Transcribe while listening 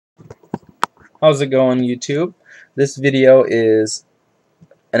How's it going, YouTube? This video is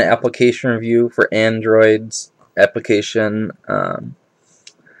an application review for Android's application.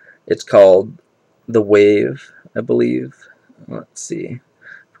 It's called the Wave, I believe. Let's see.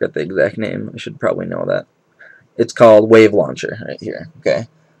 I forgot the exact name. I should probably know that. It's called Wave Launcher right here. Okay.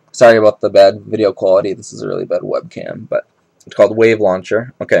 Sorry about the bad video quality. This is a really bad webcam, but it's called Wave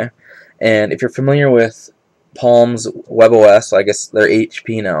Launcher. Okay. And if you're familiar with Palm's Webos, I guess they're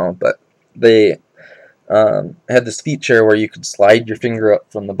HP now, but they had this feature where you could slide your finger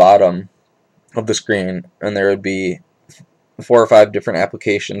up from the bottom of the screen, and there would be 4 or 5 different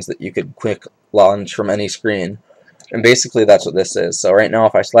applications that you could quick launch from any screen. And basically that's what this is. So right now,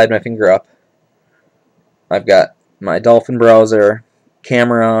 if I slide my finger up, I've got my Dolphin browser,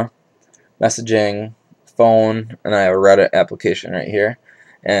 camera, messaging, phone, and I have a Reddit application right here.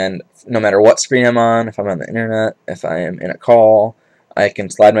 And no matter what screen I'm on, if I'm on the internet, if I am in a call, I can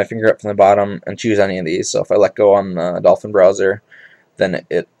slide my finger up from the bottom and choose any of these. So if I let go on the Dolphin browser, then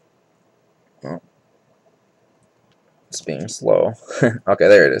it's being slow. Okay,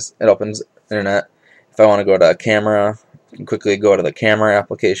 there it is. It opens internet. If I want to go to camera, I can quickly go to the camera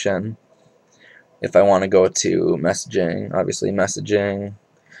application. If I want to go to messaging, obviously messaging,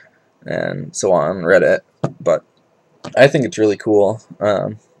 and so on, Reddit. But I think it's really cool.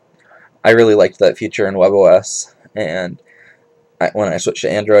 I really liked that feature in WebOS, and when I switched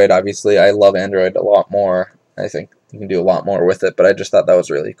to Android, obviously I love Android a lot more. I think you can do a lot more with it, but I just thought that was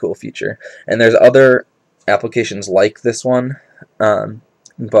a really cool feature. And there's other applications like this one,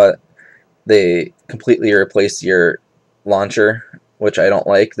 but they completely replace your launcher, which I don't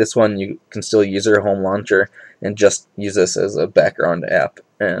like. This one, you can still use your home launcher and just use this as a background app.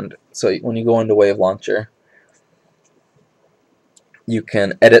 And so when you go into Wave Launcher, you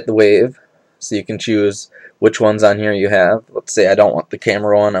can edit the wave, so you can choose which ones on here you have. Let's say I don't want the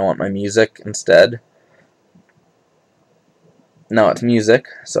camera one, I want my music instead. Now it's music,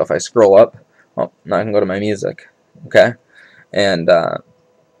 so if I scroll up, oh, now I can go to my music. Okay, and I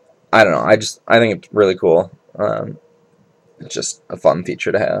don't know, I think it's really cool. It's just a fun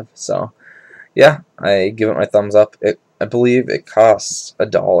feature to have. So yeah, I give it my thumbs up. I believe it costs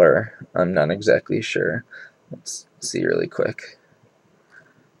 $1. I'm not exactly sure. Let's see really quick.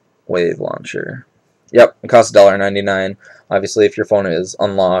 Wave Launcher. Yep, it costs $1.99. Obviously, if your phone is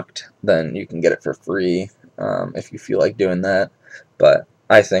unlocked, then you can get it for free if you feel like doing that. But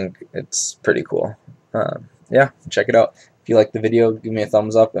I think it's pretty cool. Yeah, check it out. If you like the video, give me a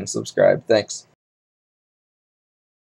thumbs up and subscribe. Thanks.